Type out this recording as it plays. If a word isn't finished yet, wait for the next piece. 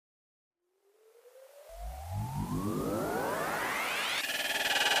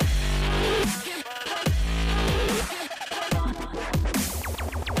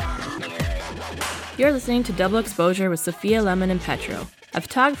You're listening to Double Exposure with Sophia Lemon and Petro, a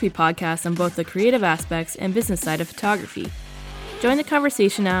photography podcast on both the creative aspects and business side of photography. Join the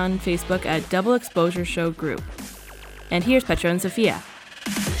conversation on Facebook at Double Exposure Show Group. And here's Petro and Sophia.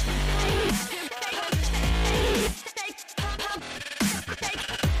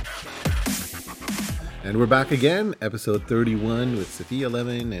 And we're back again, episode 31 with Sophia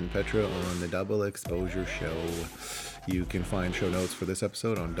Lemon and Petro on the Double Exposure Show. You can find show notes for this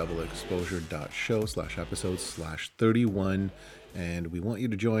episode on doubleexposure.show/episode/31. And we want you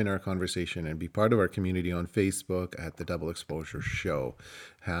to join our conversation and be part of our community on Facebook at the Double Exposure Show.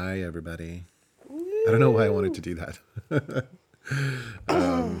 Hi, everybody. I don't know why I wanted to do that.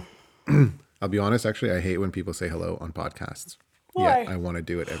 I'll be honest, actually, I hate when people say hello on podcasts. Why? Yeah, I want to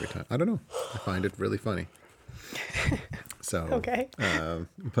do it every time. I don't know. I find it really funny. So, okay.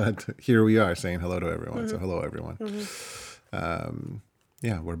 But here we are saying hello to everyone. So hello, everyone.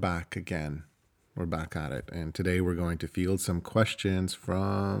 Yeah, we're back again. We're back at it. And today we're going to field some questions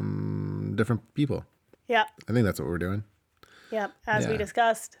from different people. Yeah. I think that's what we're doing. Yep. As we Yeah.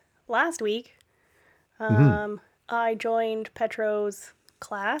 discussed last week, I joined Petro's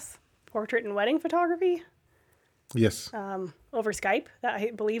class, Portrait and Wedding Photography, Yes, over Skype.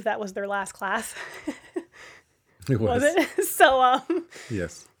 I believe that was their last class. it was. Was it? So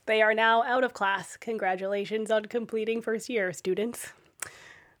Yes. they are now out of class. Congratulations on completing first year, students.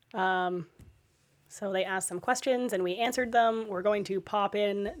 So they asked some questions and we answered them. We're going to pop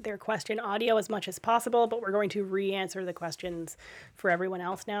in their question audio as much as possible, but we're going to re-answer the questions for everyone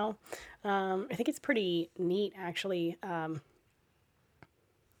else now. I think it's pretty neat, actually,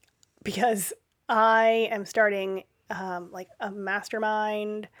 because I am starting like a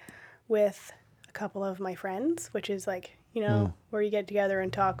mastermind with a couple of my friends, which is like, you know, where you get together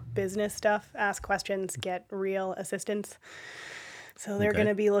and talk business stuff, ask questions, get real assistance. So they're going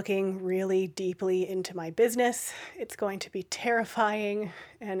to be looking really deeply into my business. It's going to be terrifying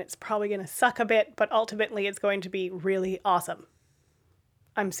and it's probably going to suck a bit, but ultimately it's going to be really awesome.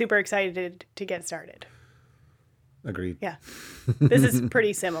 I'm super excited to get started. Agreed. Yeah. This is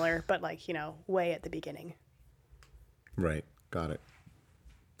pretty similar, but like, you know, way at the beginning. Right. Got it.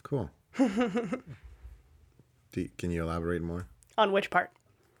 Cool. Can you elaborate more? On which part?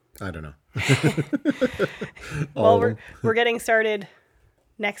 I don't know. Well, we're getting started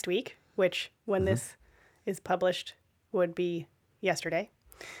next week, which when this is published would be yesterday.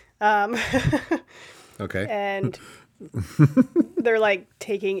 Okay. And they're like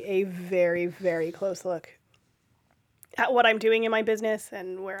taking a very, very close look at what I'm doing in my business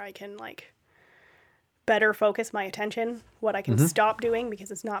and where I can like better focus my attention, what I can stop doing because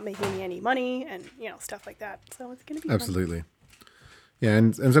it's not making me any money and, you know, stuff like that. So it's going to be Absolutely. Fun. Yeah,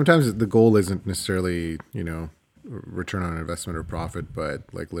 and sometimes the goal isn't necessarily, you know, return on investment or profit, but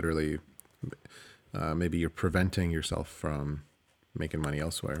like literally maybe you're preventing yourself from making money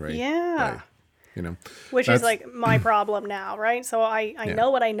elsewhere, right? Yeah. By, you know. Which is like my problem now, right? So I know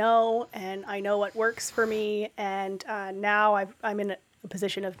what I know and I know what works for me. And now I'm in a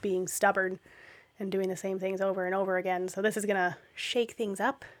position of being stubborn and doing the same things over and over again. So this is going to shake things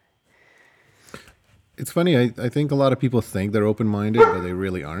up. It's funny. I think a lot of people think they're open-minded, but they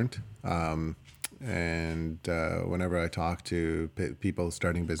really aren't. And whenever I talk to people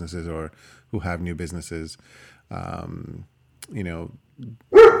starting businesses or who have new businesses, you know.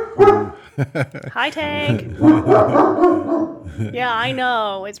 Hi, Tank. Yeah, I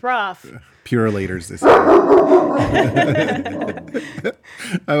know. It's rough. Purelators this year.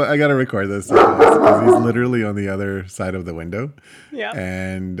 I got to record this because he's literally on the other side of the window. Yeah.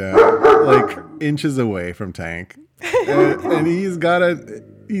 And like inches away from Tank. And he's got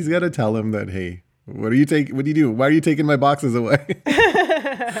to tell him that, hey, what do you do? Why are you taking my boxes away?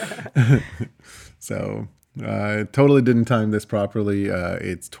 So totally didn't time this properly.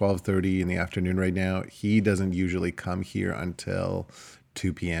 It's 12:30 in the afternoon right now. He doesn't usually come here until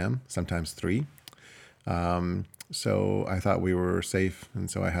 2 p.m., sometimes 3. So I thought we were safe.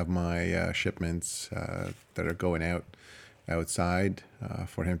 And so I have my shipments that are going outside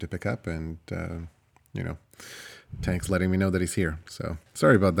for him to pick up. And, you know, Tank's letting me know that he's here. So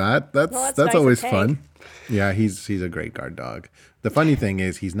sorry about that. That's nice always of fun. Tank. Yeah, he's a great guard dog. The funny thing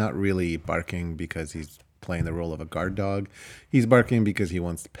is he's not really barking because he's playing the role of a guard dog. He's barking because he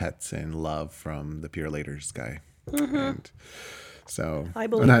wants pets and love from the Purelators guy. And so I on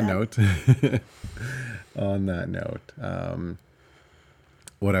believe that note,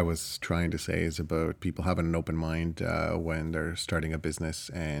 what I was trying to say is about people having an open mind when they're starting a business,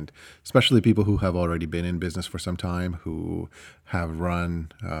 and especially people who have already been in business for some time, who have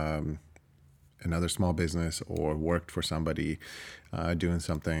run another small business or worked for somebody doing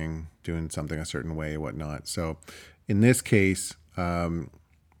something a certain way, whatnot. So in this case, one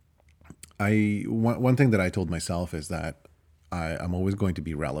thing that I told myself is that I'm always going to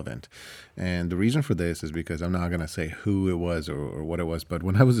be relevant. And the reason for this is because I'm not going to say who it was or what it was, but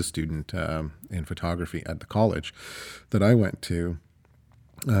when I was a student in photography at the college that I went to,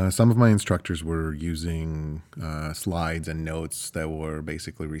 some of my instructors were using slides and notes that were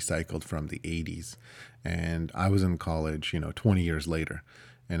basically recycled from the 80s. And I was in college, 20 years later.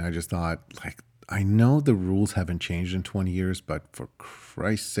 And I just thought, like, I know the rules haven't changed in 20 years, but for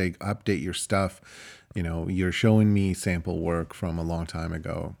Christ's sake, update your stuff. You're showing me sample work from a long time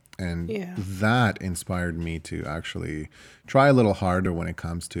ago. And that inspired me to actually try a little harder when it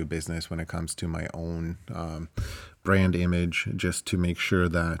comes to business, when it comes to my own brand image, just to make sure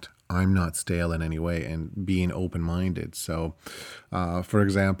that I'm not stale in any way and being open-minded. So, for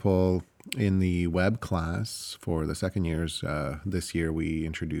example, in the web class for the second years, this year we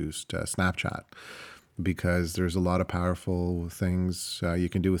introduced Snapchat, because there's a lot of powerful things you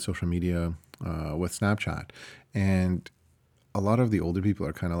can do with social media with Snapchat. And a lot of the older people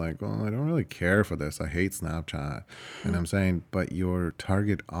are kind of like, well, I don't really care for this. I hate Snapchat. And I'm saying, but your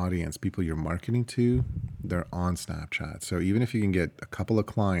target audience, people you're marketing to, they're on Snapchat. So even if you can get a couple of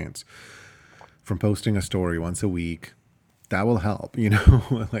clients from posting a story once a week, that will help, there's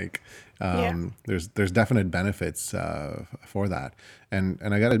definite benefits for that. And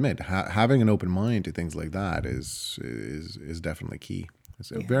I got to admit, having an open mind to things like that is definitely key. It's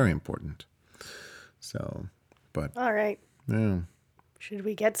very important. So, but. All right. Yeah. Should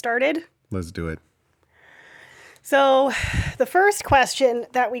we get started? Let's do it. So the first question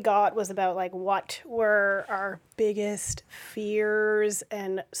that we got was about what were our biggest fears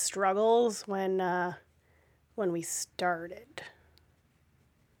and struggles when we started.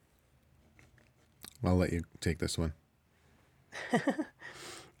 I'll let you take this one.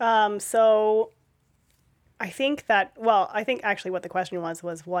 So I think actually what the question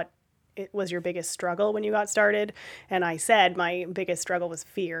was what it was your biggest struggle when you got started. And I said my biggest struggle was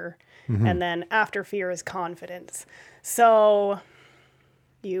fear. Mm-hmm. And then after fear is confidence. So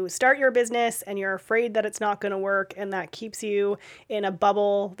you start your business and you're afraid that it's not going to work, and that keeps you in a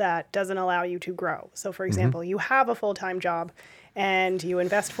bubble that doesn't allow you to grow. So for example, you have a full-time job and you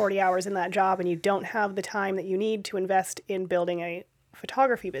invest 40 hours in that job and you don't have the time that you need to invest in building a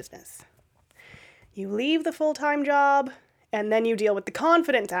photography business. You leave the full-time job and then you deal with the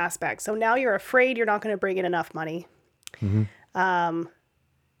confidence aspect. So now you're afraid you're not going to bring in enough money. Mm-hmm.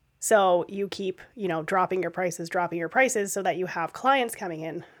 So you keep, dropping your prices so that you have clients coming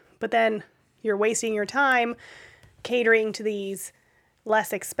in. But then you're wasting your time catering to these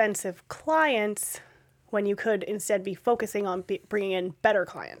less expensive clients when you could instead be focusing on bringing in better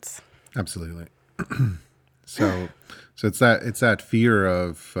clients. Absolutely. So it's that fear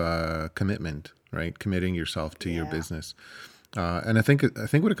of commitment, right? Committing yourself to your business. And I think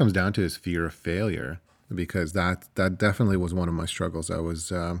what it comes down to is fear of failure, because that definitely was one of my struggles. I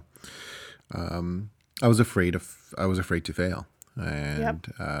was afraid to fail.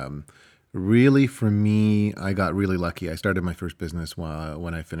 And really, for me, I got really lucky. I started my first business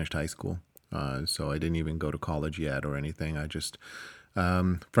when I finished high school. So I didn't even go to college yet or anything. I just, a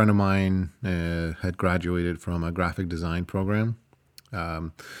friend of mine had graduated from a graphic design program.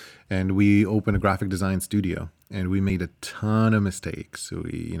 And we opened a graphic design studio, and we made a ton of mistakes. So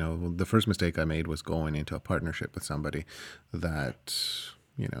the first mistake I made was going into a partnership with somebody that,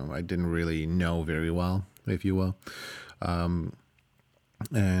 I didn't really know very well, if you will. And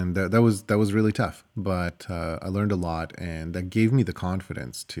that was really tough, but I learned a lot, and that gave me the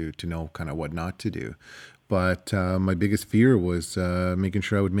confidence to know kind of what not to do. But my biggest fear was making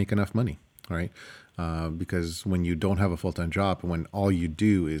sure I would make enough money, right? Because when you don't have a full-time job, when all you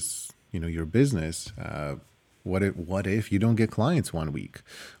do is your business, what if you don't get clients 1 week?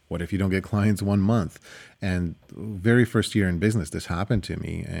 What if you don't get clients 1 month? And very first year in business, this happened to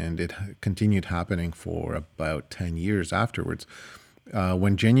me, and it continued happening for about 10 years afterwards.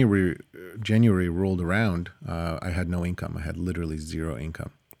 When January rolled around, I had no income. I had literally zero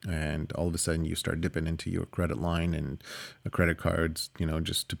income. And all of a sudden you start dipping into your credit line and credit cards,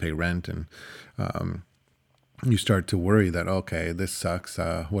 just to pay rent. And you start to worry that, okay, this sucks.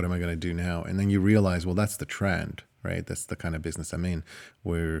 What am I going to do now? And then you realize, well, that's the trend, right? That's the kind of business I'm in,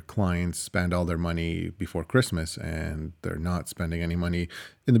 where clients spend all their money before Christmas and they're not spending any money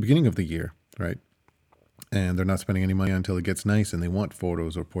in the beginning of the year, right? And they're not spending any money until it gets nice and they want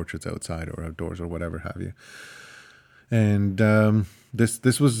photos or portraits outside or outdoors or whatever have you. And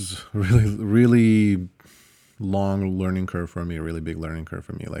this was really, really long learning curve for me, a really big learning curve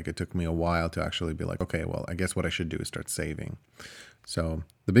for me. Like it took me a while to actually be like, okay, well, I guess what I should do is start saving. So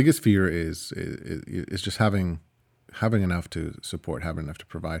the biggest fear is just having enough to support, having enough to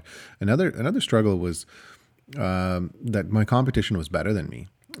provide. Another struggle was that my competition was better than me.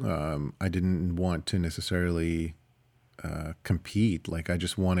 I didn't want to necessarily compete. Like I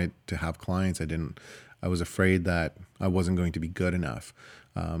just wanted to have clients. I was afraid that I wasn't going to be good enough.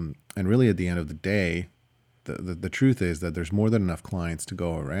 And really at the end of the day, the truth is that there's more than enough clients to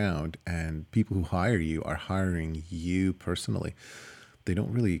go around, and people who hire you are hiring you personally. They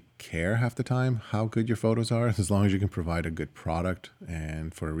don't really care half the time how good your photos are, as long as you can provide a good product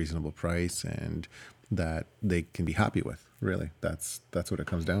and for a reasonable price and that they can be happy with. Really, that's what it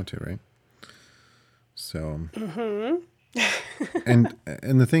comes down to, right? So, and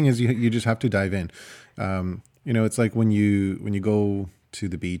the thing is, you just have to dive in. It's like when you go to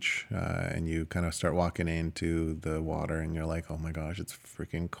the beach and you kind of start walking into the water and you're like, oh my gosh, it's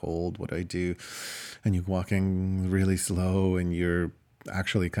freaking cold. What do I do? And you're walking really slow and you're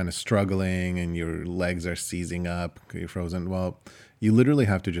actually kind of struggling and your legs are seizing up, you're frozen. Well, you literally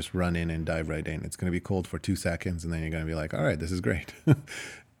have to just run in and dive right in. It's going to be cold for 2 seconds and then you're going to be like, all right, this is great.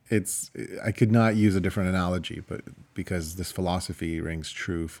 I could not use a different analogy, but because this philosophy rings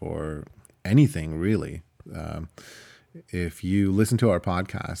true for anything really. If you listen to our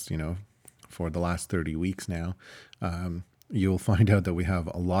podcast, for the last 30 weeks now, you'll find out that we have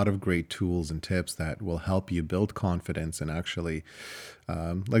a lot of great tools and tips that will help you build confidence and actually,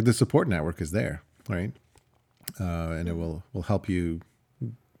 like the support network is there, right? And it will help you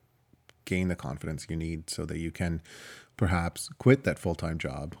gain the confidence you need so that you can perhaps quit that full-time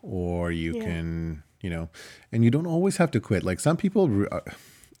job, or you can, and you don't always have to quit. Like some people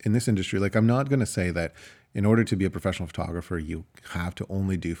in this industry, like I'm not going to say that in order to be a professional photographer, you have to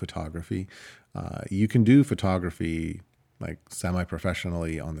only do photography. You can do photography like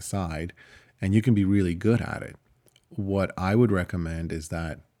semi-professionally on the side, and you can be really good at it. What I would recommend is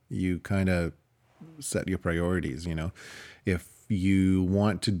that you kind of set your priorities. If you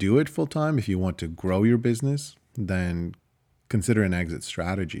want to do it full-time, if you want to grow your business, then consider an exit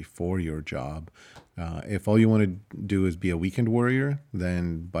strategy for your job. If all you want to do is be a weekend warrior,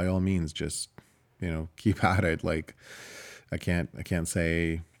 then by all means, just keep at it. Like I can't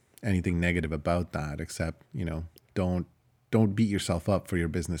say anything negative about that, except, don't beat yourself up for your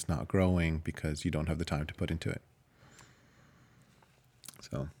business not growing because you don't have the time to put into it.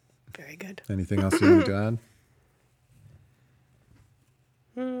 So very good. Anything else you wanted to add?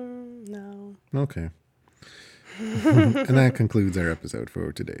 No. Okay. And that concludes our episode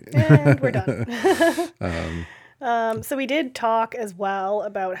for today. And we're done. So we did talk as well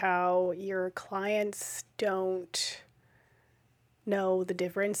about how your clients don't know the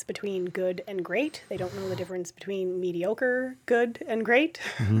difference between good and great. They don't know the difference between mediocre, good, and great.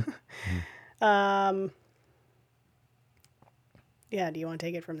 Yeah, do you want to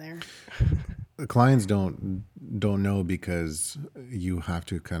take it from there? The clients don't know because you have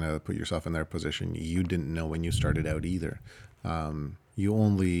to kind of put yourself in their position. You didn't know when you started out either. You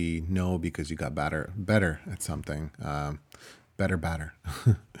only know because you got better at something. Better.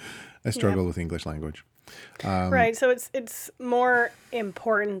 I struggle with English language. Right. So it's more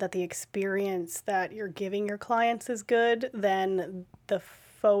important that the experience that you're giving your clients is good than the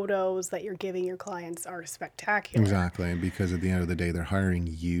photos that you're giving your clients are spectacular. Exactly. Because at the end of the day, they're hiring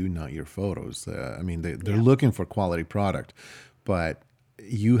you, not your photos. They're looking for quality product, but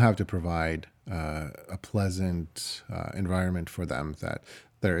you have to provide a pleasant environment for them that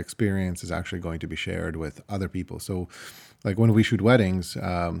their experience is actually going to be shared with other people. So like when we shoot weddings,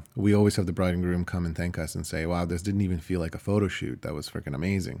 we always have the bride and groom come and thank us and say, wow, this didn't even feel like a photo shoot. That was freaking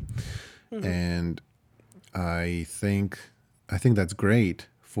amazing. Mm-hmm. And I think that's great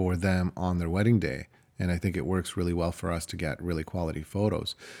for them on their wedding day. And I think it works really well for us to get really quality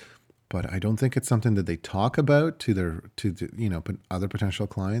photos. But I don't think it's something that they talk about to other potential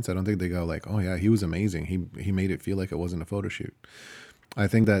clients. I don't think they go like, oh yeah, he was amazing. He made it feel like it wasn't a photo shoot. I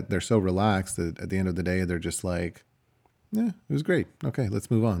think that they're so relaxed that at the end of the day, they're just like, yeah, it was great. Okay, let's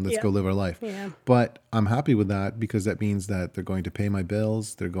move on. Let's go live our life. Yeah. But I'm happy with that because that means that they're going to pay my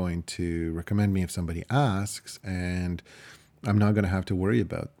bills. They're going to recommend me if somebody asks, and I'm not going to have to worry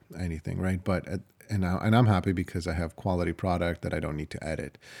about anything, right? And I'm happy because I have quality product that I don't need to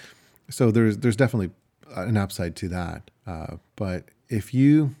edit. So there's definitely an upside to that. But if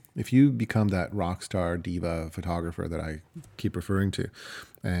you become that rock star diva photographer that I keep referring to,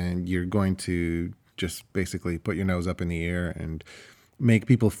 and you're going to just basically put your nose up in the air and make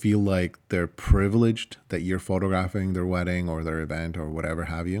people feel like they're privileged that you're photographing their wedding or their event or whatever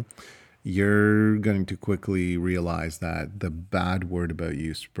have you, you're going to quickly realize that the bad word about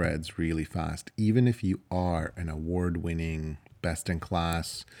you spreads really fast, even if you are an award-winning,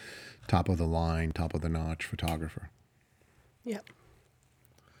 best-in-class, top of the line, top of the notch photographer. Yep.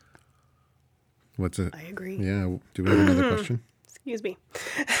 What's it? I agree. Yeah. Do we have another question? Excuse me.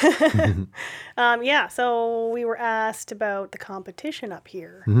 Yeah, so we were asked about the competition up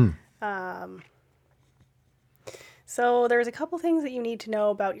here. So there's a couple things that you need to know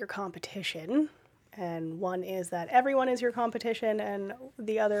about your competition. And one is that everyone is your competition, and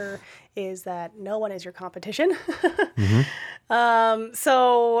the other is that no one is your competition.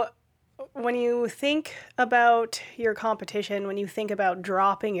 So when you think about your competition, when you think about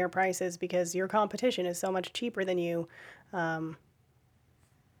dropping your prices because your competition is so much cheaper than you,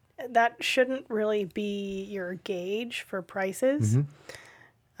 that shouldn't really be your gauge for prices.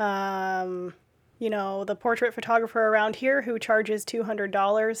 You know, the portrait photographer around here who charges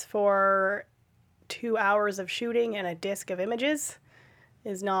 $200 for 2 hours of shooting and a disc of images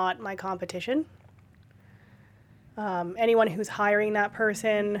is not my competition. Anyone who's hiring that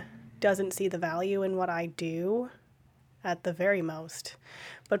person doesn't see the value in what I do at the very most,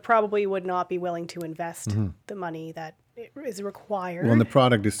 but probably would not be willing to invest the money that is required. Well, and the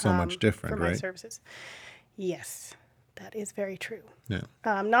product is so much different, for my right? services. Yes, that is very true. Yeah.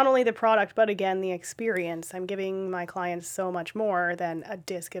 Not only the product, but again, the experience. I'm giving my clients so much more than a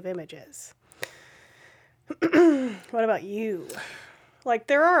disc of images. What about you? Like,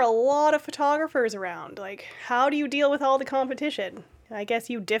 there are a lot of photographers around. Like, how do you deal with all the competition? I guess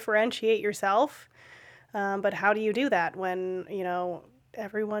you differentiate yourself, but how do you do that when, you know,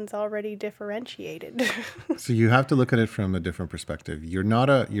 everyone's already differentiated? So you have to look at it from a different perspective. You're not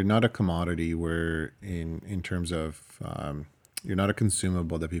a commodity where in terms of you're not a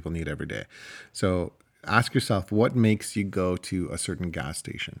consumable that people need every day. So ask yourself, what makes you go to a certain gas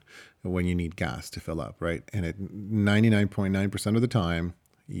station when you need gas to fill up, right? And at 99.9% of the time,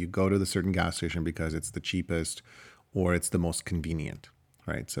 you go to the certain gas station because it's the cheapest or it's the most convenient,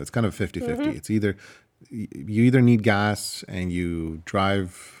 right? So it's kind of 50-50. It's either you either need gas and you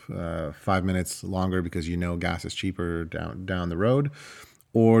drive 5 minutes longer because you know gas is cheaper down the road,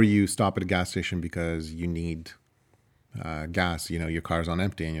 or you stop at a gas station because you need gas. You know, your car's on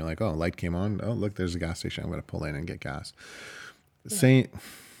empty and you're like, oh, light came on. Oh, look, there's a gas station. I'm going to pull in and get gas. Yeah.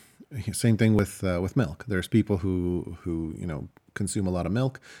 Same thing with milk. There's people who you know consume a lot of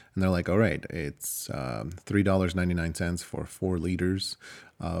milk, and they're like, all right, it's $3.99 for 4 liters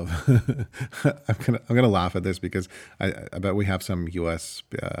of. I'm gonna laugh at this because I bet we have some U.S.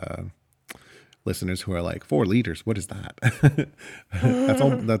 Listeners who are like, 4 liters, what is that?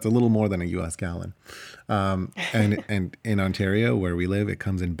 That's a little more than a U.S. gallon. And in Ontario, where we live, it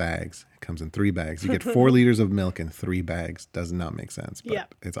comes in bags. It comes in 3 bags. You get 4 liters of milk in 3 bags. Does not make sense,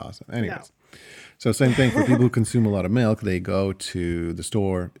 but It's awesome. Anyways, So same thing for people who consume a lot of milk. They go to the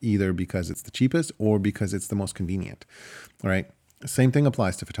store either because it's the cheapest or because it's the most convenient, right? Same thing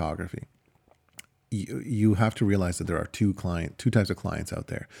applies to photography. You have to realize that there are two types of clients out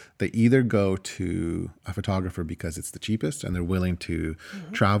there. They either go to a photographer because it's the cheapest and they're willing to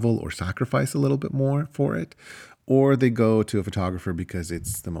travel or sacrifice a little bit more for it, or they go to a photographer because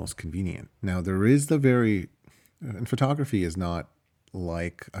it's the most convenient. Now, there is and photography is not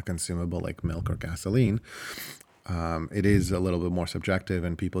like a consumable like milk or gasoline. It is a little bit more subjective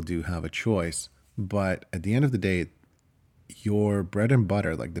and people do have a choice. But at the end of the day, your bread and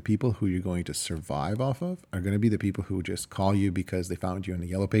butter, like the people who you're going to survive off of, are going to be the people who just call you because they found you in the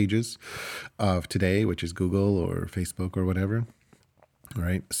yellow pages of today, which is Google or Facebook or whatever,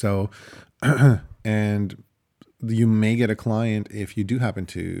 right? So, and you may get a client if you do happen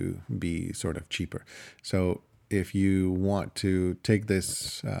to be sort of cheaper. So if you want to take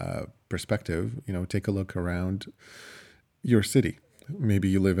this perspective, you know, take a look around your city. Maybe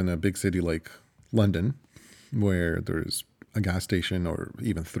you live in a big city like London, where there's a gas station or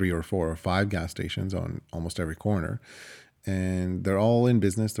even 3 or 4 or 5 gas stations on almost every corner. And they're all in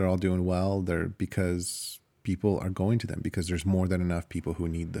business. They're all doing well. They're because people are going to them because there's more than enough people who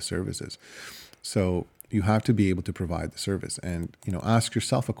need the services. So you have to be able to provide the service and, you know, ask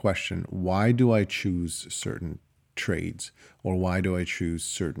yourself a question. Why do I choose certain trades, or why do I choose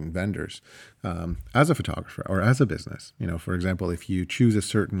certain vendors as a photographer or as a business? You know, for example, if you choose a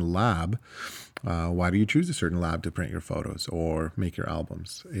certain lab, why do you choose a certain lab to print your photos or make your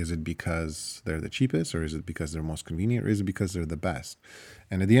albums? Is it because they're the cheapest, or is it because they're most convenient, or is it because they're the best?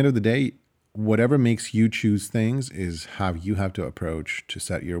 And at the end of the day, whatever makes you choose things is how you have to approach to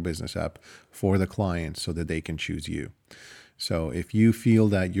set your business up for the client so that they can choose you. So if you feel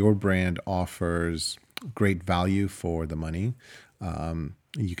that your brand offers great value for the money,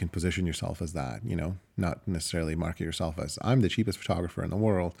 you can position yourself as that, not necessarily market yourself as I'm the cheapest photographer in the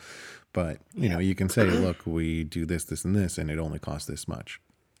world, but you can say, look, we do this, this, and this, and it only costs this much.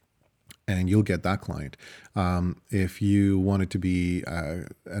 And you'll get that client. If you want it to be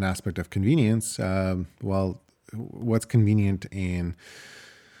an aspect of convenience, well, what's convenient in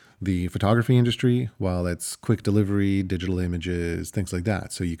the photography industry? Well, it's quick delivery, digital images, things like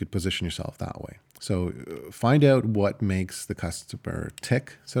that. So you could position yourself that way. So find out what makes the customer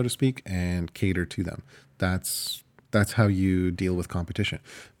tick, so to speak, and cater to them. That's how you deal with competition,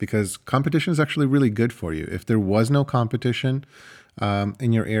 because competition is actually really good for you. If there was no competition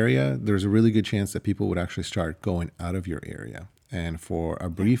in your area, there's a really good chance that people would actually start going out of your area. And for a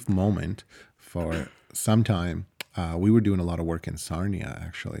brief moment, for some time, we were doing a lot of work in Sarnia,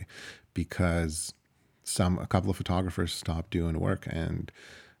 actually, because a couple of photographers stopped doing work, and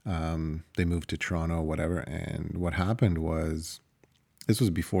they moved to Toronto, whatever. And what happened was, this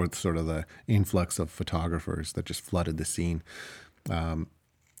was before sort of the influx of photographers that just flooded the scene.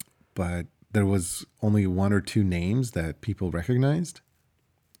 But there was only one or two names that people recognized,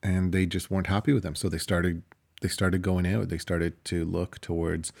 and they just weren't happy with them. So they started going out. They started to look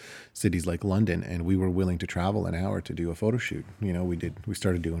towards cities like London, and we were willing to travel an hour to do a photo shoot. We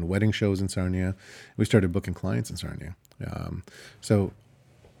started doing wedding shows in Sarnia. We started booking clients in Sarnia. So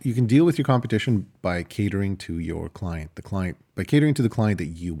you can deal with your competition by catering to your client, by catering to the client that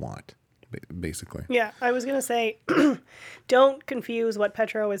you want, basically. Yeah, I was going to say, don't confuse what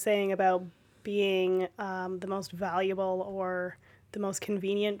Petro was saying about being the most valuable or the most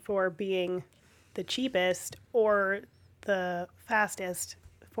convenient for being the cheapest or the fastest.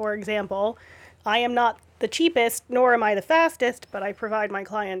 For example, I am not the cheapest, nor am I the fastest, but I provide my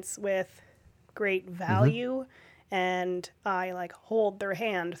clients with great value, and I hold their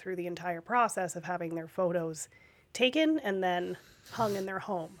hand through the entire process of having their photos taken and then hung in their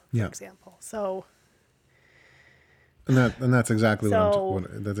home, for example. So that's exactly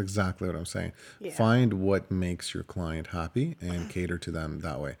what I'm saying. Yeah. Find what makes your client happy and cater to them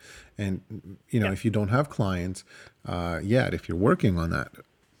that way. And if you don't have clients yet, if you're working on that,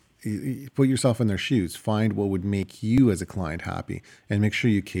 you put yourself in their shoes. Find what would make you as a client happy, and make sure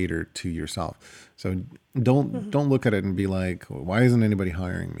you cater to yourself. So don't look at it and be like, why isn't anybody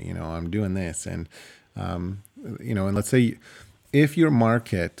hiring me? I'm doing this, and and let's say if your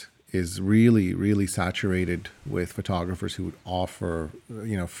market is really, really saturated with photographers who would offer,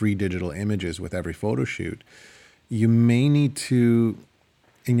 free digital images with every photo shoot, you may need to,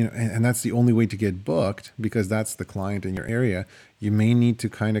 and that's the only way to get booked, because that's the client in your area. You may need to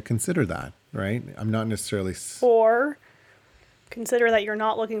kind of consider that, right? I'm not necessarily... Or consider that you're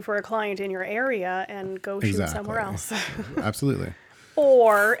not looking for a client in your area and go shoot somewhere else. Absolutely.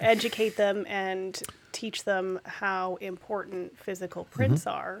 Or educate them and teach them how important physical prints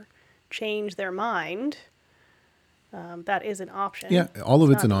are. Change their mind. That is an option. Yeah, all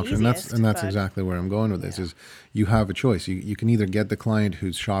of it's an option. That's exactly where I'm going with this. Is you have a choice. You can either get the client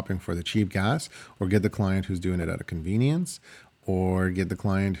who's shopping for the cheap gas, or get the client who's doing it out of convenience, or get the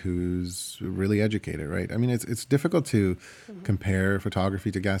client who's really educated, right? I mean, it's difficult to compare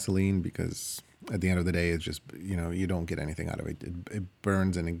photography to gasoline, because at the end of the day, it's just, you don't get anything out of it. It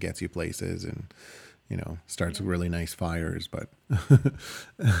burns and it gets you places, and starts really nice fires, but...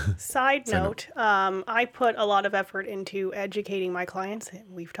 Side note, I put a lot of effort into educating my clients.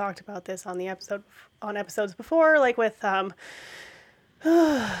 We've talked about this on episodes before, like with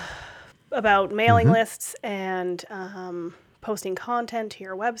about mailing lists and posting content to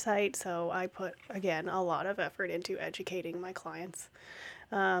your website. So I put, again, a lot of effort into educating my clients.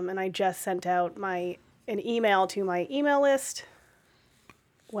 And I just sent out an email to my email list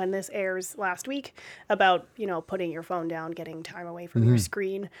when this airs last week about, putting your phone down, getting time away from your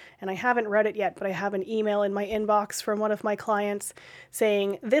screen. And I haven't read it yet, but I have an email in my inbox from one of my clients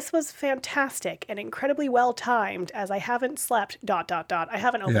saying, "This was fantastic and incredibly well timed, as I haven't slept, ... I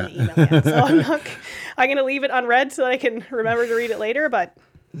haven't opened the email yet. So I'm going to leave it unread so that I can remember to read it later. But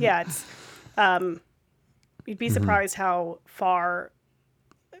yeah, it's, you'd be surprised how far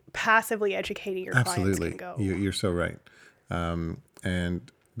passively educating your clients can go. You're so right. And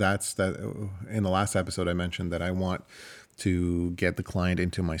that's that. In the last episode, I mentioned that I want to get the client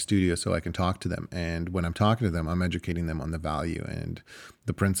into my studio so I can talk to them. And when I'm talking to them, I'm educating them on the value and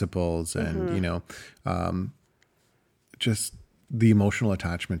the principles and, just the emotional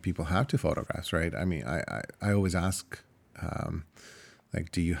attachment people have to photographs, right? I mean, I always ask,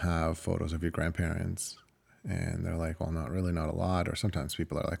 do you have photos of your grandparents? And they're like, well, not a lot. Or sometimes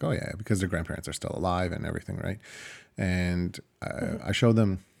people are like, oh yeah, because their grandparents are still alive and everything, right? And I show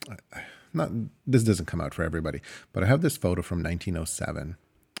them, not, this doesn't come out for everybody, but I have this photo from 1907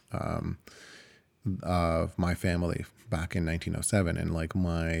 of my family back in 1907, and like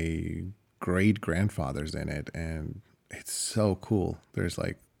my great grandfather's in it, and it's so cool. There's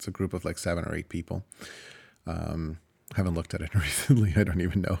like, it's a group of like 7 or 8 people. Haven't looked at it recently. I don't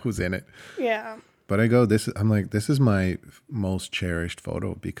even know who's in it. Yeah. But I'm like, this is my most cherished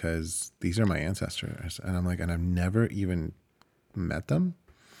photo because these are my ancestors. And I'm like, and I've never even met them,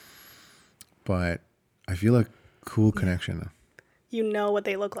 but I feel a cool connection. You know what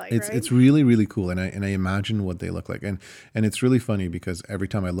they look like, right? It's really, really cool. And I imagine what they look like. And it's really funny because every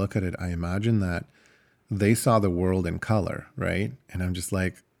time I look at it, I imagine that they saw the world in color, right? And I'm just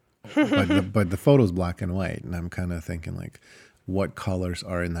like, but the photo's black and white. And I'm kind of thinking like, what colors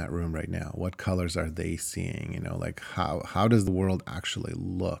are in that room right now? What colors are they seeing? You know, like how does the world actually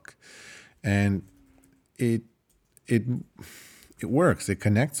look? And it works. It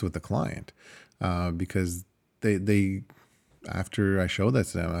connects with the client because they after I show that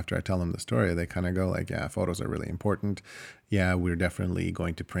to them, after I tell them the story, they kind of go like, yeah, photos are really important. Yeah, we're definitely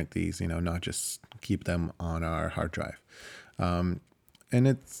going to print these, you know, not just keep them on our hard drive. And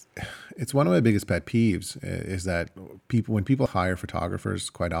it's one of my biggest pet peeves is that when people hire photographers,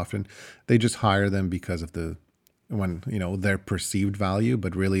 quite often they just hire them because of their perceived value,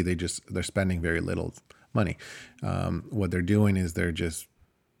 but really they're spending very little money. What they're doing is they're just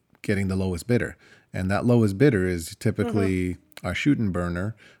getting the lowest bidder, and that lowest bidder is typically a shoot and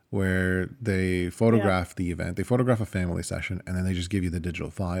burner where they photograph the event, they photograph a family session, and then they just give you the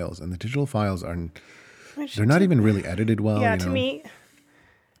digital files, and the digital files they're not even really edited well. Yeah, you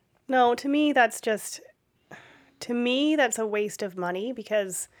know? To me, that's a waste of money,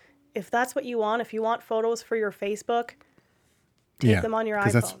 because if that's what you want, if you want photos for your Facebook, take them on your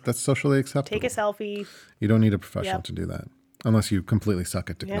iPhone. That's socially acceptable. Take a selfie. You don't need a professional to do that. Unless you completely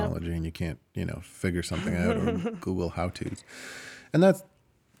suck at technology and you can't, figure something out or Google how-tos. And that's,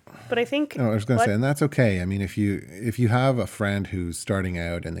 but I think, I was going to say, and that's okay. I mean, if you have a friend who's starting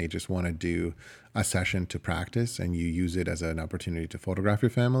out and they just want to do a session to practice and you use it as an opportunity to photograph your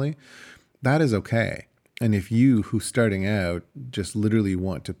family, that is okay. And if you, who's starting out, just literally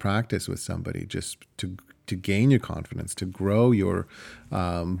want to practice with somebody just to gain your confidence, to grow your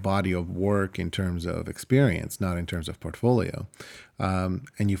body of work in terms of experience, not in terms of portfolio,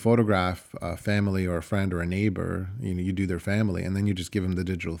 and you photograph a family or a friend or a neighbor, you do their family, and then you just give them the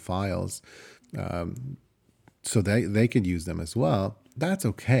digital files so they could use them as well, that's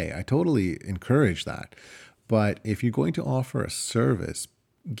okay. I totally encourage that. But if you're going to offer a service,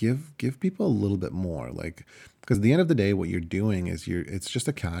 give people a little bit more, like, because at the end of the day, what you're doing is it's just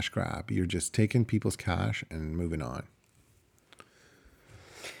a cash grab. You're just taking people's cash and moving on.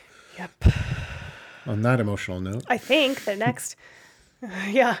 Yep. On that emotional note, I think the next,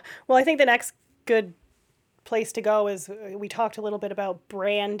 I think the next good place to go is, we talked a little bit about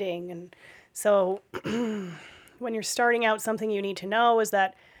branding. And so when you're starting out, something you need to know is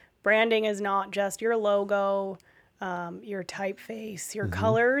that branding is not just your logo, your typeface, your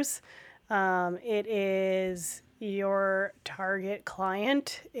colors. It is your target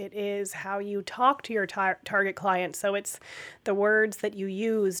client. It is how you talk to your target client. So it's the words that you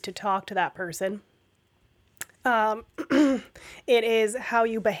use to talk to that person. It is how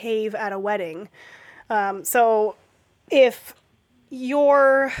you behave at a wedding. So if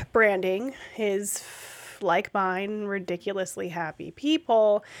your branding is like mine, ridiculously happy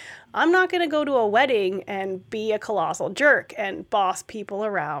people, I'm not going to go to a wedding and be a colossal jerk and boss people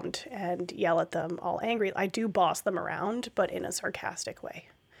around and yell at them all angry. I do boss them around, but in a sarcastic way.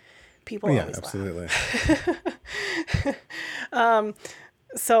 People always absolutely. laugh.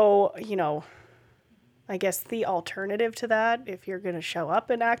 So, I guess the alternative to that, if you're going to show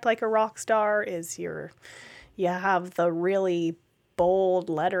up and act like a rock star, is you have the really bold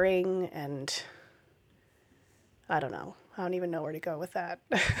lettering, and I don't know. I don't even know where to go with that.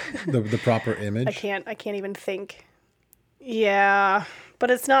 the proper image. I can't even think. Yeah, but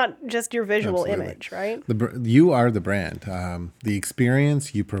it's not just your visual image, right? You are the brand. The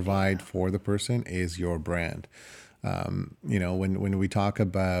experience you provide for the person is your brand. When we talk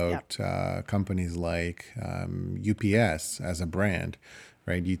about companies like UPS as a brand,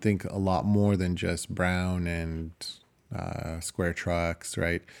 right? You think a lot more than just brown and square trucks,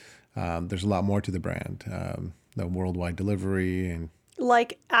 right? There's a lot more to the brand. The worldwide delivery and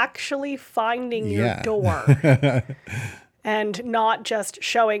like actually finding your door and not just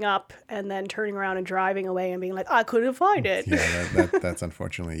showing up and then turning around and driving away and being like, I couldn't find it. Yeah, that's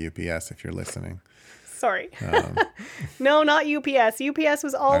unfortunately UPS if you're listening. Sorry. No, not UPS. UPS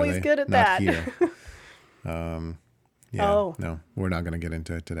was always good at not that. Here. No, we're not going to get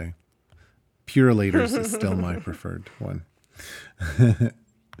into it today. Purilators is still my preferred one.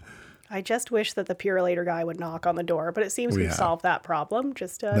 I just wish that the Purolator guy would knock on the door, but it seems we've solved that problem.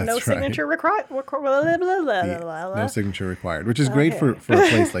 Just no signature required. No signature required, which is great for a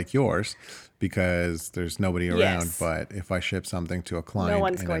place like yours because there's nobody around. Yes. But if I ship something to a client no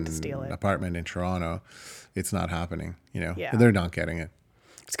one's going to steal it. An apartment in Toronto, it's not happening. They're not getting it.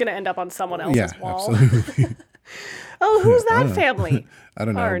 It's going to end up on someone else's wall. Absolutely. Oh, who's that family? I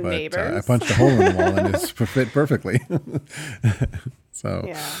don't know. Our but, neighbors. I punched a hole in the wall and it's fit perfectly. So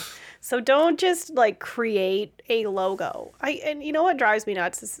yeah. So don't just like create a logo. And you know what drives me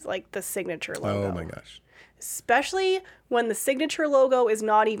nuts is like the signature logo. Oh my gosh. Especially when the signature logo is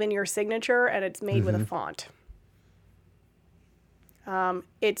not even your signature and it's made with a font.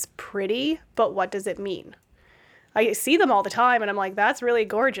 It's pretty, but what does it mean? I see them all the time and I'm like, that's really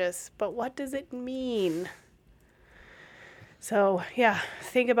gorgeous, but what does it mean? So yeah,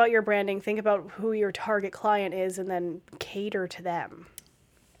 think about your branding, think about who your target client is, and then cater to them.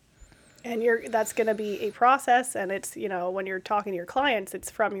 And that's going to be a process, and it's, when you're talking to your clients, it's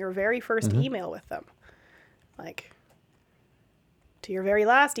from your very first email with them. Like, to your very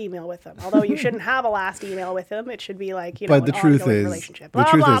last email with them. Although you shouldn't have a last email with them. It should be like, but the an truth ongoing is, relationship. The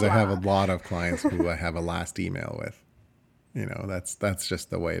truth is I have a lot of clients who I have a last email with. That's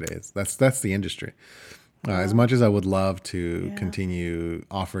just the way it is. That's the industry. As much as I would love to continue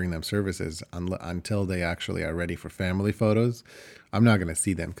offering them services until they actually are ready for family photos, I'm not going to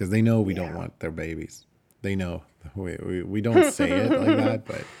see them because they know we don't want their babies. They know we don't say it like that,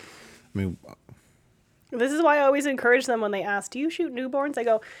 but I mean, this is why I always encourage them when they ask, do you shoot newborns? I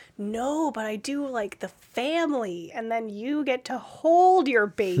go, no, but I do like the family, and then you get to hold your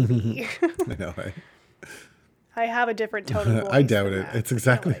baby. I know, right? I have a different tone of voice. I doubt it. It's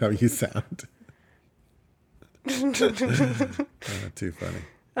exactly how you sound. Too funny.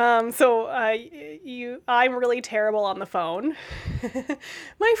 So I'm really terrible on the phone.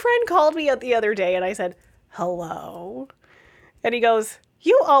 My friend called me the other day and I said, hello. And he goes,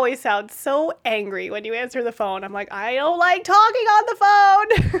 you always sound so angry when you answer the phone. I'm like, I don't like talking on the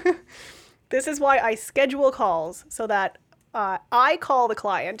phone. This is why I schedule calls so that I call the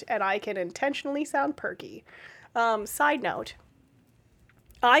client and I can intentionally sound perky. Side note,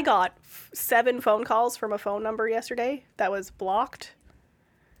 I got 7 phone calls from a phone number yesterday that was blocked.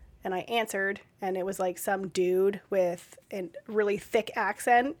 And I answered, and it was like some dude with a really thick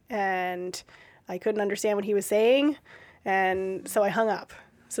accent, and I couldn't understand what he was saying, and so I hung up.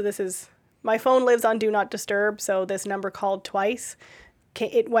 So my phone lives on Do Not Disturb, so this number called twice.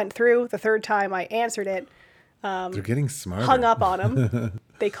 It went through. The third time I answered it. They're getting smarter. Hung up on him.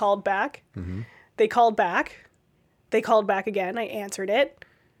 They called back. Mm-hmm. They called back. They called back again. I answered it.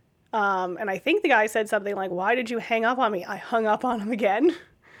 And I think the guy said something like, why did you hang up on me? I hung up on him again.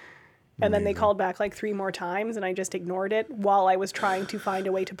 And then they called back like 3 more times, and I just ignored it while I was trying to find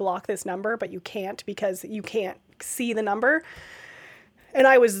a way to block this number, but you can't because you can't see the number. And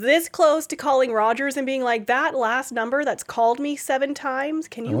I was this close to calling Rogers and being like, that last number that's called me 7 times,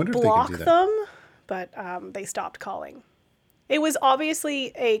 can you block them? But they stopped calling. It was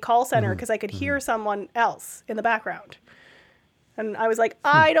obviously a call center because I could hear someone else in the background. And I was like,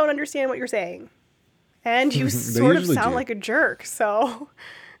 I don't understand what you're saying. And you sort of sound like a jerk, so...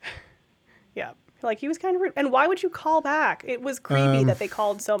 Yeah, like he was kind of rude. And why would you call back? It was creepy that they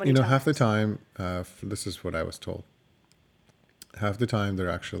called so many times. Half the time, this is what I was told. Half the time they're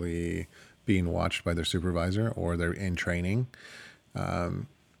actually being watched by their supervisor or they're in training. When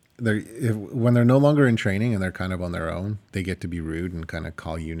they're no longer in training and they're kind of on their own, they get to be rude and kind of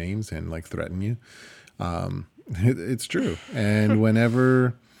call you names and like threaten you. It's true. And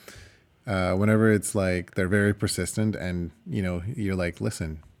whenever it's like they're very persistent and, you're like,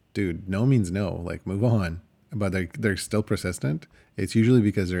 listen, dude, no means no, like move on. But they're still persistent. It's usually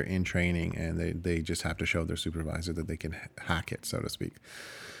because they're in training and they just have to show their supervisor that they can hack it, so to speak.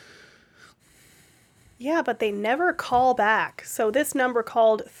 Yeah, but they never call back. So this number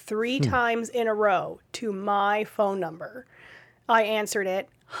called 3 times in a row to my phone number. I answered it,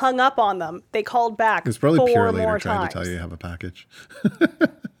 hung up on them. They called back 4 more times. It's probably Purolator trying to tell you you have a package.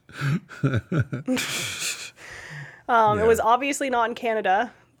 It was obviously not in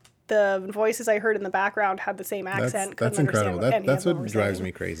Canada. The voices I heard in the background had the same accent. That's incredible. That's what drives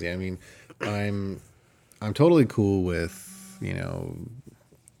me crazy. I mean, I'm totally cool with,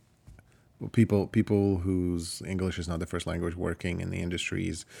 people whose English is not their first language working in the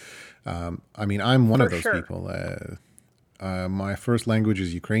industries. I mean, I'm one of those people. My first language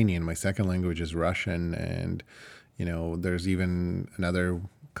is Ukrainian. My second language is Russian. And, there's even another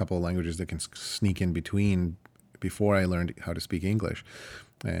couple of languages that can sneak in between before I learned how to speak English.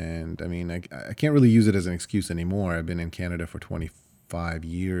 And I mean, I can't really use it as an excuse anymore. I've been in Canada for 25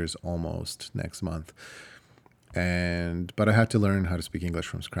 years almost next month. But I had to learn how to speak English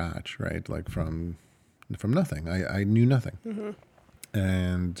from scratch, right? Like from nothing. I knew nothing. Mm-hmm.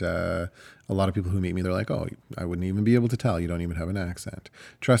 And a lot of people who meet me, they're like, oh, I wouldn't even be able to tell. You don't even have an accent.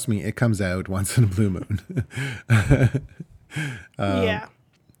 Trust me, it comes out once in a blue moon. Yeah.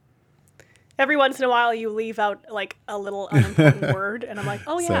 Every once in a while, you leave out like a little unimportant word, and I'm like,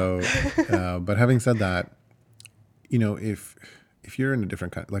 oh yeah. So, but having said that, you know, if you're in a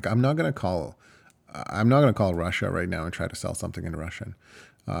different country, like I'm not gonna call Russia right now and try to sell something in Russian.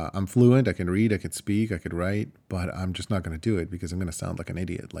 I'm fluent. I can read. I could speak. I could write. But I'm just not going to do it because I'm going to sound like an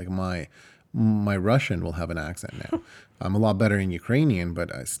idiot. Like my Russian will have an accent now. I'm a lot better in Ukrainian, but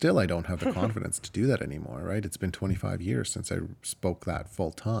I don't have the confidence to do that anymore. Right? It's been 25 years since I spoke that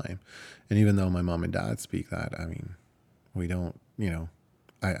full time, and even though my mom and dad speak that, I mean, we don't. You know,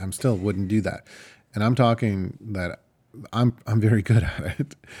 I'm still wouldn't do that. And I'm talking that. I'm very good at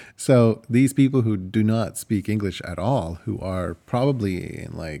it. So these people who do not speak English at all, who are probably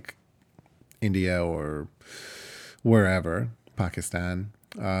in like India or wherever, Pakistan,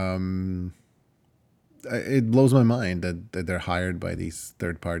 it blows my mind that they're hired by these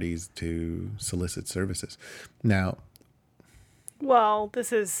third parties to solicit services. Now, well,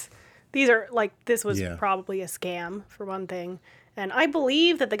 this was probably a scam for one thing. And I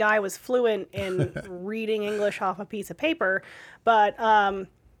believe that the guy was fluent in reading English off a piece of paper, but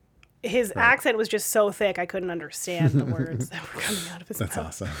his accent was just so thick I couldn't understand the words that were coming out of his mouth. That's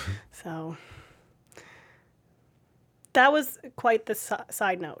awesome. So that was quite the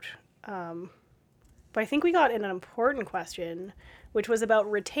side note. But I think we got in an important question, which was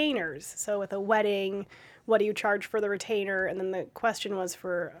about retainers. So with a wedding, what do you charge for the retainer? And then the question was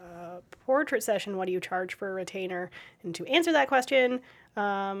for a portrait session, what do you charge for a retainer? And to answer that question,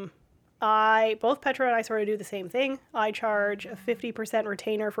 both Petra and I sort of do the same thing. I charge a 50%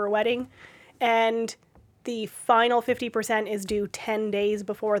 retainer for a wedding, and the final 50% is due 10 days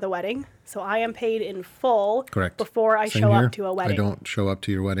before the wedding. So I am paid in full. Correct. Before I Same show here. up to a wedding. I don't show up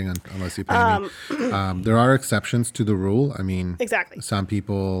to your wedding unless you pay me. There are exceptions to the rule. I mean, exactly. Some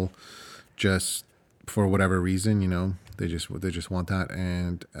people just, for whatever reason, you know, they just want that.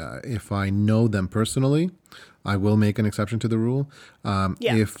 And if I know them personally, I will make an exception to the rule.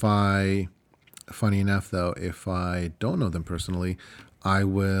 Funny enough though, if I don't know them personally, I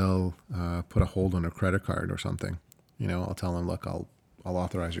will put a hold on a credit card or something. You know, I'll tell them, look, I'll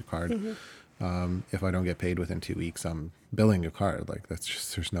authorize your card. Mm-hmm. If I don't get paid within 2 weeks, I'm billing your card. Like that's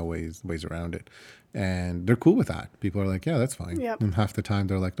just, there's no ways around it. And they're cool with that. People are like, yeah, that's fine. Yep. And half the time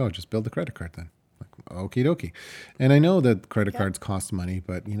they're like, no, just bill the credit card then. Like, okie dokie. And I know that credit cards cost money,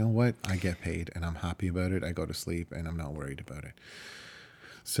 but you know what? I get paid and I'm happy about it. I go to sleep and I'm not worried about it.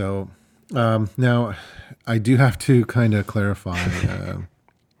 So now I do have to kind of clarify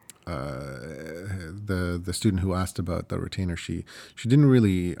the student who asked about the retainer. She didn't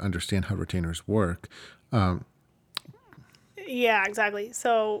really understand how retainers work. Yeah, exactly.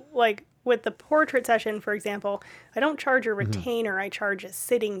 So like with the portrait session, for example, I don't charge a retainer. I charge a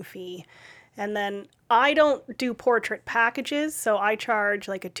sitting fee. And then I don't do portrait packages, so I charge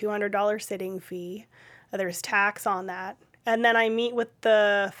like a $200 sitting fee. There's tax on that. And then I meet with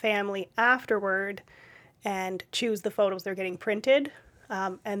the family afterward and choose the photos they're getting printed.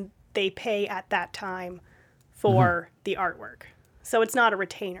 And they pay at that time for the artwork. So it's not a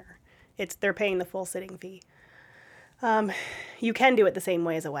retainer. They're paying the full sitting fee. You can do it the same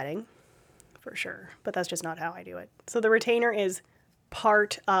way as a wedding, for sure, but that's just not how I do it. So the retainer is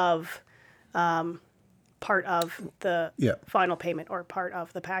part of the final payment or part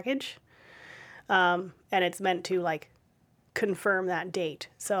of the package. And it's meant to like confirm that date.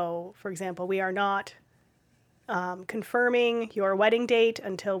 So for example, we are not confirming your wedding date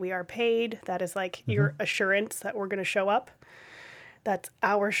until we are paid. That is like your assurance that we're going to show up. That's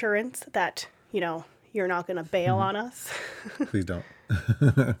our assurance that, you know, you're not going to bail on us. Please don't.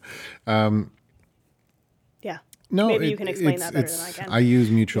 Yeah. No, maybe you can explain that better than I can. I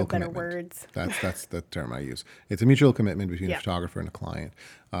use mutual better commitment. words. That's the term I use. It's a mutual commitment between a photographer and a client.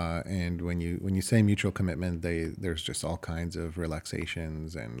 And when you say mutual commitment, there's just all kinds of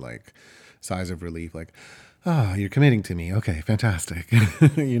relaxations and like sighs of relief. Like, you're committing to me. Okay, fantastic.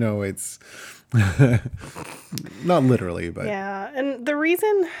 You know, it's not literally, but yeah. And the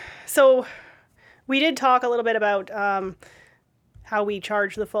reason, so we did talk a little bit about how we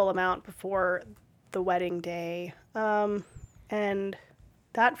charge the full amount before the wedding day. And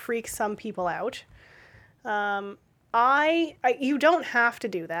that freaks some people out. You don't have to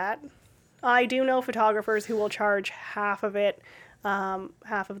do that. I do know photographers who will charge half of it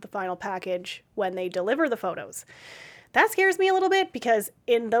half of the final package when they deliver the photos. That scares me a little bit because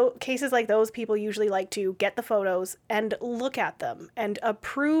in cases like those, people usually like to get the photos and look at them and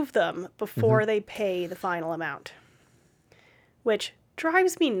approve them before they pay the final amount, which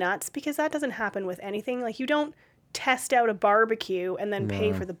drives me nuts because that doesn't happen with anything. Like, you don't test out a barbecue and then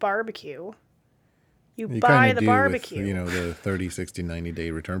pay for the barbecue. You buy the barbecue. With, the 30, 60,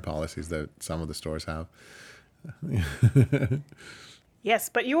 90-day return policies that some of the stores have. Yes,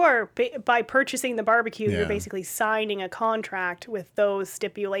 but you are, by purchasing the barbecue, you're basically signing a contract with those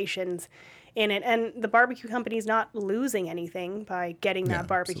stipulations in it. And the barbecue company's not losing anything by getting that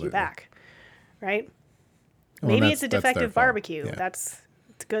barbecue back, right? Well, maybe it's a defective barbecue. Yeah.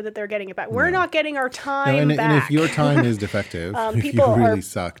 It's good that they're getting it back. We're not getting our time back. And if your time is defective, if you really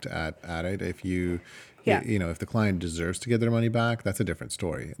sucked at it, if if the client deserves to get their money back, that's a different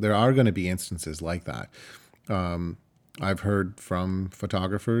story. There are going to be instances like that. I've heard from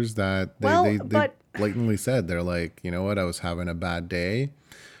photographers that they blatantly said, they're like, you know what, I was having a bad day.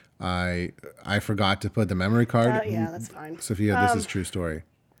 I forgot to put the memory card. That's fine. Sophia, this is a true story.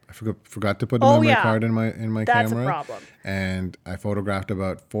 I forgot to put the memory card in my camera. That's a problem. And I photographed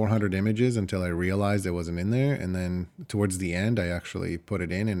about 400 images until I realized it wasn't in there. And then towards the end, I actually put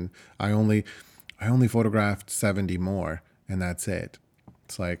it in, and I only photographed 70 more, and that's it.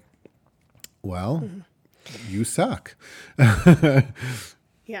 It's like, well, you suck.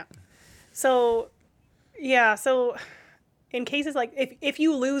 Yeah. So in cases like if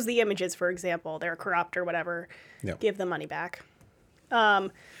you lose the images, for example, they're corrupt or whatever, give the money back.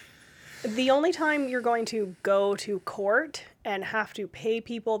 The only time you're going to go to court and have to pay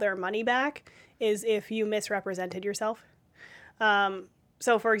people their money back is if you misrepresented yourself.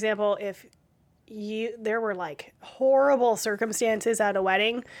 So, for example, if there were like horrible circumstances at a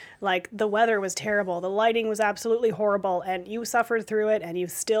wedding, like the weather was terrible, the lighting was absolutely horrible, and you suffered through it, and you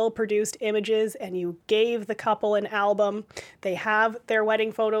still produced images, and you gave the couple an album. They have their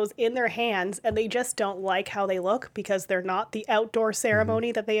wedding photos in their hands, and they just don't like how they look because they're not the outdoor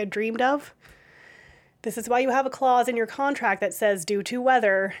ceremony that they had dreamed of. This is why you have a clause in your contract that says, due to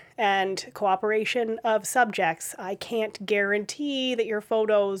weather and cooperation of subjects, I can't guarantee that your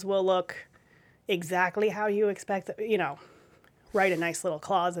photos will look exactly how you expect, write a nice little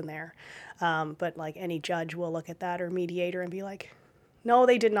clause in there. But like any judge will look at that, or mediator, and be like, no,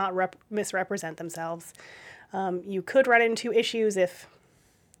 they did not misrepresent themselves. You could run into issues if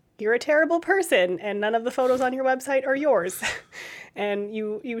you're a terrible person and none of the photos on your website are yours. And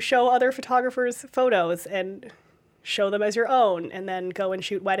you show other photographers' photos and show them as your own, and then go and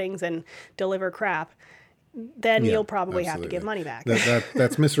shoot weddings and deliver crap. Then you'll probably have to give money back.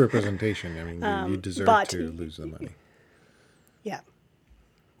 That's misrepresentation. I mean, you deserve to lose the money. Yeah.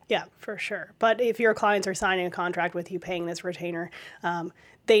 Yeah, for sure. But if your clients are signing a contract with you, paying this retainer,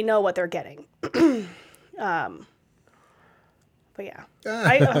 they know what they're getting. But yeah,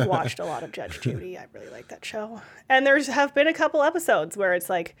 I've watched a lot of Judge Judy. I really like that show. And have been a couple episodes where it's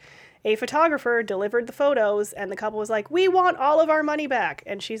like a photographer delivered the photos and the couple was like, we want all of our money back.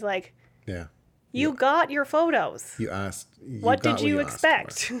 And she's like, you got your photos. You asked. What did you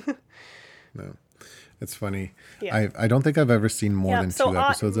expect? No. It's funny. Yeah. I don't think I've ever seen more than 2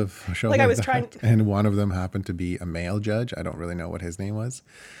 episodes of a show like that. And one of them happened to be a male judge. I don't really know what his name was.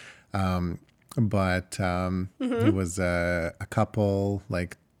 But it was a couple,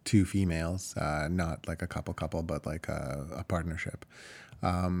 like 2 females, not like a couple, but like a partnership,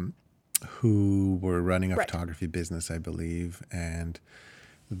 who were running a photography business, I believe. And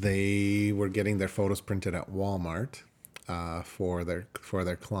they were getting their photos printed at Walmart for their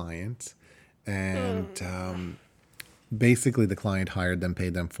clients. And basically the client hired them,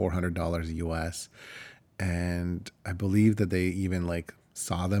 paid them $400 US. And I believe that they even like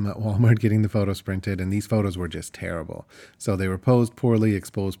saw them at Walmart getting the photos printed, and these photos were just terrible. So they were posed poorly,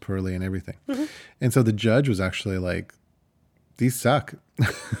 exposed poorly, and everything. And so the judge was actually like, these suck.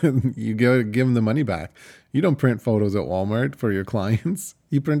 You give them the money back. You don't print photos at Walmart for your clients.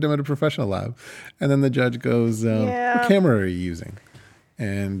 You print them at a professional lab. And then the judge goes, what camera are you using?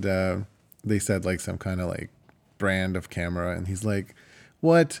 And they said like some kind of like brand of camera. And he's like,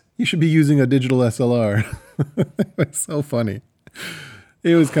 what? You should be using a digital SLR. It was so funny.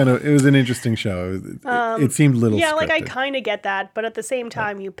 It was an interesting show. It seemed a little scripted. Like I kind of get that. But at the same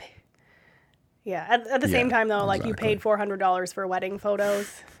time, at the same time though, like you paid $400 for wedding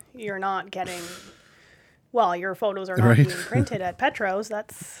photos. You're not getting, your photos are not being printed at Petros.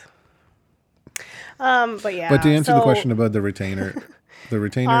 That's, but yeah. But to answer the question about the retainer, the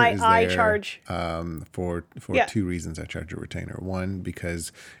retainer is there. I charge for 2 reasons. I charge a retainer. One,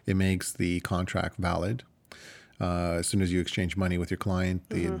 because it makes the contract valid. As soon as you exchange money with your client,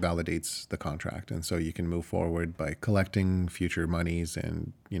 it validates the contract. And so you can move forward by collecting future monies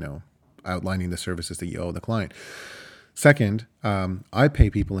and, outlining the services that you owe the client. Second, I pay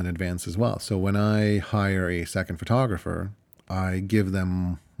people in advance as well. So when I hire a second photographer, I give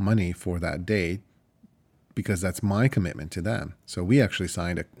them money for that day because that's my commitment to them. So we actually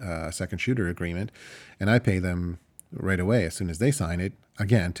signed a second shooter agreement, and I pay them right away as soon as they sign it,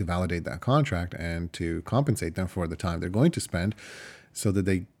 again, to validate that contract and to compensate them for the time they're going to spend so that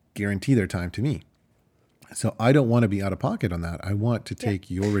they guarantee their time to me. So I don't want to be out of pocket on that. I want to take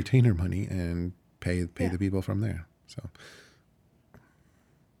your retainer money and pay the people from there. So,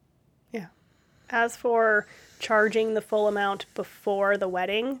 yeah. As for charging the full amount before the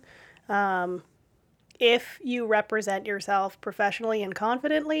wedding, if you represent yourself professionally and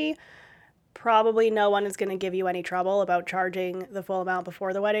confidently, probably no one is going to give you any trouble about charging the full amount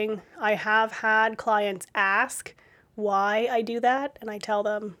before the wedding. I have had clients ask why I do that, and I tell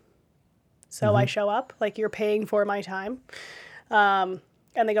them, I show up, like you're paying for my time. And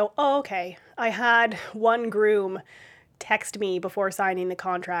they go, oh, okay. I had one groom text me before signing the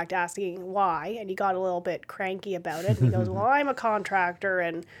contract asking why, and he got a little bit cranky about it. And he goes, well, I'm a contractor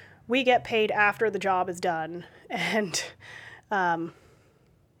and we get paid after the job is done. And I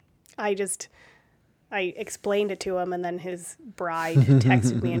explained it to him, and then his bride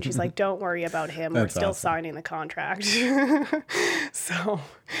texted me and she's like, don't worry about him. We're still signing the contract. So,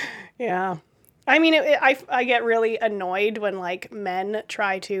 yeah. I mean, I get really annoyed when like men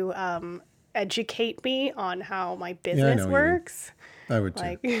try to educate me on how my business works. I would too.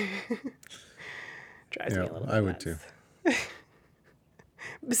 Like, drives me a little bit I would too.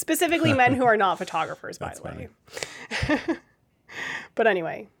 Specifically men who are not photographers, by the way. But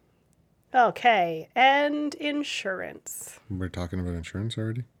anyway. Okay. And insurance. We're talking about insurance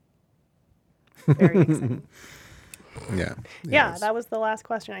already? Very exciting. Yeah, that was the last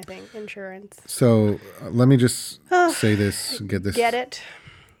question, I think. Insurance. So let me just say this, get it.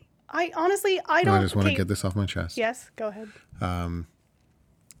 I honestly, I don't. I just want to get this off my chest. Yes, go ahead.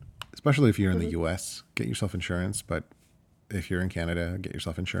 Especially if you're in the US, get yourself insurance. But if you're in Canada, get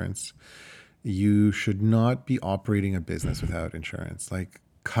yourself insurance. You should not be operating a business without insurance. Like,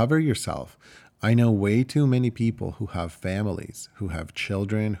 cover yourself. I know way too many people who have families, who have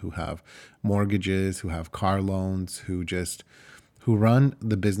children, who have mortgages, who have car loans, who run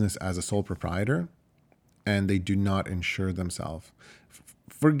the business as a sole proprietor, and they do not insure themselves.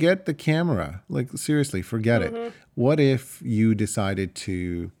 Forget the camera. Like, seriously, forget it. What if you decided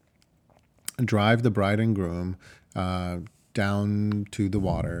to drive the bride and groom down to the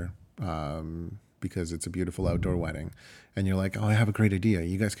water because it's a beautiful outdoor wedding, and you're like, oh, I have a great idea.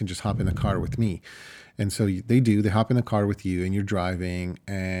 You guys can just hop in the car with me. And so they hop in the car with you and you're driving,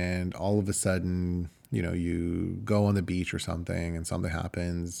 and all of a sudden, you go on the beach or something and something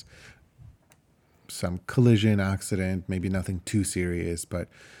happens, some collision accident, maybe nothing too serious, but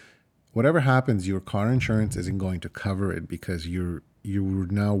whatever happens, your car insurance isn't going to cover it because you're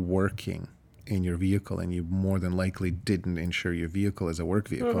now working in your vehicle, and you more than likely didn't insure your vehicle as a work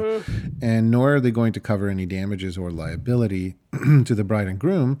vehicle. And nor are they going to cover any damages or liability to the bride and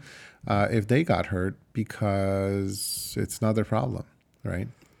groom if they got hurt, because it's not their problem, right?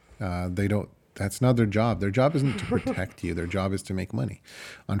 That's not their job. Their job isn't to protect you. Their job is to make money,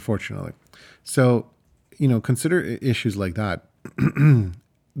 unfortunately. So, consider issues like that.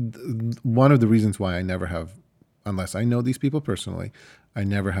 One of the reasons why I never have, unless I know these people personally, I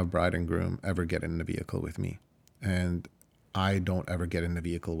never have bride and groom ever get in the vehicle with me. And I don't ever get in the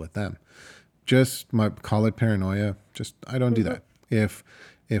vehicle with them. Call it paranoia. I don't do that. If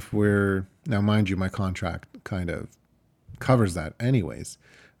now mind you, my contract kind of covers that anyways,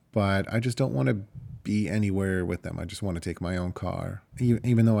 but I just don't want to be anywhere with them. I just want to take my own car,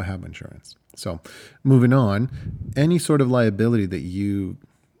 even though I have insurance. So moving on, any sort of liability that you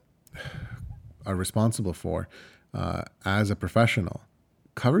are responsible for as a professional,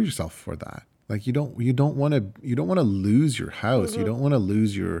 cover yourself for that. Like, you don't want to lose your house. You don't want to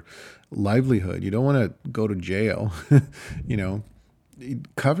lose your livelihood. You don't want to go to jail.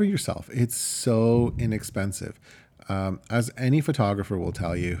 Cover yourself. It's so inexpensive. As any photographer will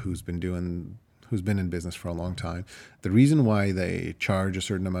tell you who's been in business for a long time, the reason why they charge a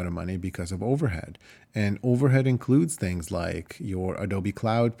certain amount of money because of overhead. And overhead includes things like your Adobe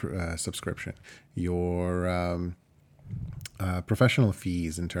Cloud subscription, your professional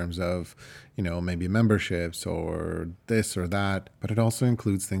fees in terms of, maybe memberships or this or that, but it also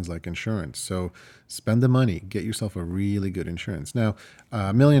includes things like insurance. So spend the money, get yourself a really good insurance. Now,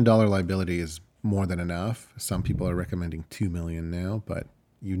 $1 million liability is more than enough. Some people are recommending $2 million now, but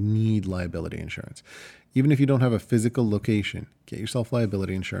you need liability insurance. Even if you don't have a physical location, get yourself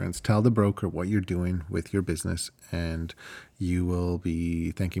liability insurance. Tell the broker what you're doing with your business, and you will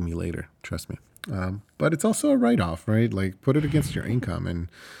be thanking me later. Trust me. But it's also a write-off, right? Like, put it against your income and,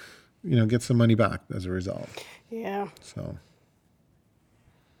 get some money back as a result. Yeah. So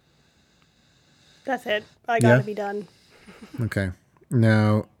that's it. I gotta be done. Okay.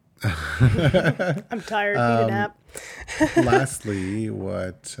 Now, I'm tired. Need a nap. lastly,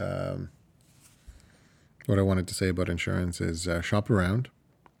 what I wanted to say about insurance is shop around.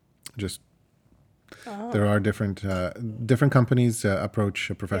 Just there are different companies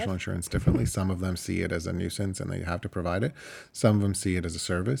approach professional insurance differently. Some of them see it as a nuisance and they have to provide it. Some of them see it as a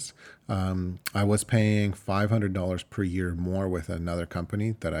service. I was paying $500 per year more with another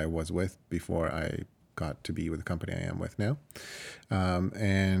company that I was with before I got to be with the company I am with now.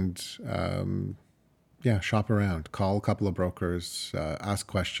 Shop around, call a couple of brokers, ask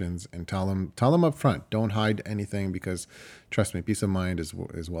questions, and tell them up front. Don't hide anything, because trust me, peace of mind is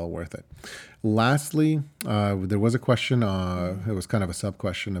well worth it. Lastly, there was a question, it was kind of a sub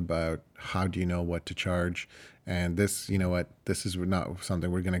question about how do you know what to charge? And this, this is not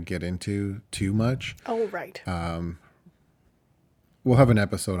something we're going to get into too much. Oh, right. We'll have an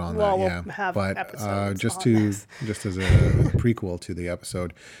episode on that, yeah. We'll have episodes just as a prequel to the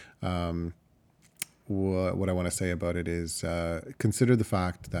episode, what I want to say about it is consider the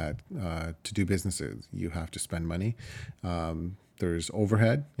fact that to do businesses, you have to spend money. There's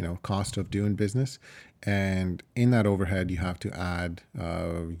overhead, cost of doing business. And in that overhead, you have to add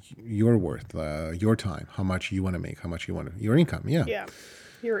your worth, your time, how much you want to make, your income. Yeah. Yeah.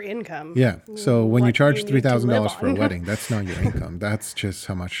 Your income. Yeah. So when you charge $3,000 for a on. wedding, that's not your income. That's just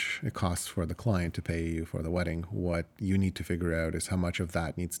how much it costs for the client to pay you for the wedding. What you need to figure out is how much of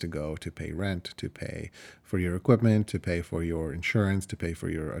that needs to go to pay rent, to pay for your equipment, to pay for your insurance, to pay for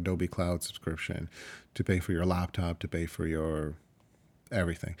your Adobe Cloud subscription, to pay for your laptop, to pay for your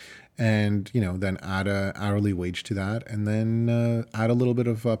everything. And, then add a hourly wage to that, and then add a little bit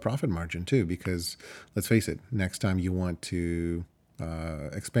of profit margin too, because let's face it, next time you want to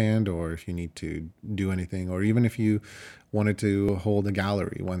expand, or if you need to do anything, or even if you wanted to hold a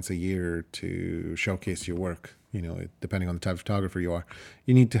gallery once a year to showcase your work, depending on the type of photographer you are,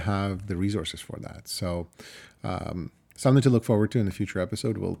 you need to have the resources for that. So something to look forward to in the future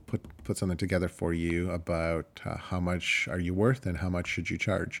episode. We'll put something together for you about how much are you worth and how much should you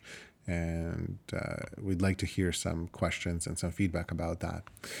charge. And we'd like to hear some questions and some feedback about that.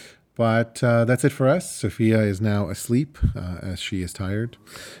 But that's it for us. Sophia is now asleep as she is tired.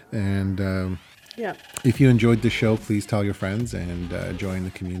 And if you enjoyed the show, please tell your friends and join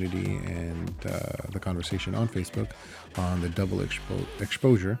the community and the conversation on Facebook on the Double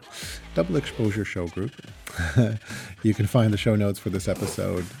Exposure Show group. You can find the show notes for this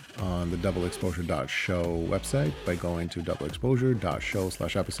episode on the doubleexposure.show website by going to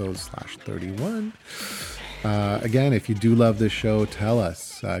doubleexposure.show/episodes/31. Again, if you do love this show, tell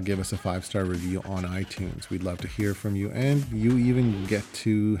us. Give us a 5-star review on iTunes. We'd love to hear from you, and you even get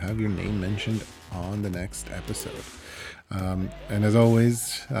to have your name mentioned on the next episode. And as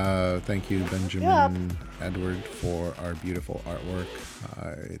always, thank you, Benjamin Edward, for our beautiful artwork.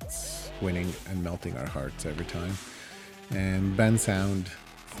 It's winning and melting our hearts every time. And Ben Sound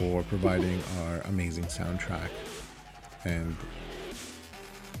for providing our amazing soundtrack, and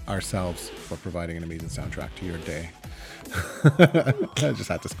ourselves for providing an amazing soundtrack to your day. I just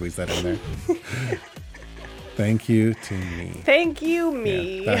had to squeeze that in there. Thank you to me. Thank you,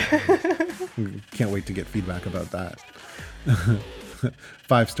 me. Yeah, can't wait to get feedback about that.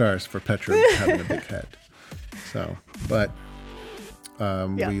 5 stars for Petra having a big head. So, but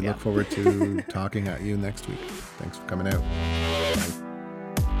we look forward to talking at you next week. Thanks for coming out. Bye.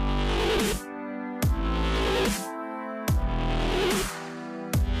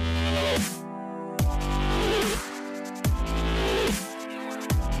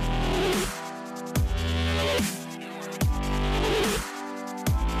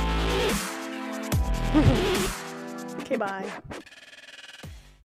 Okay, bye.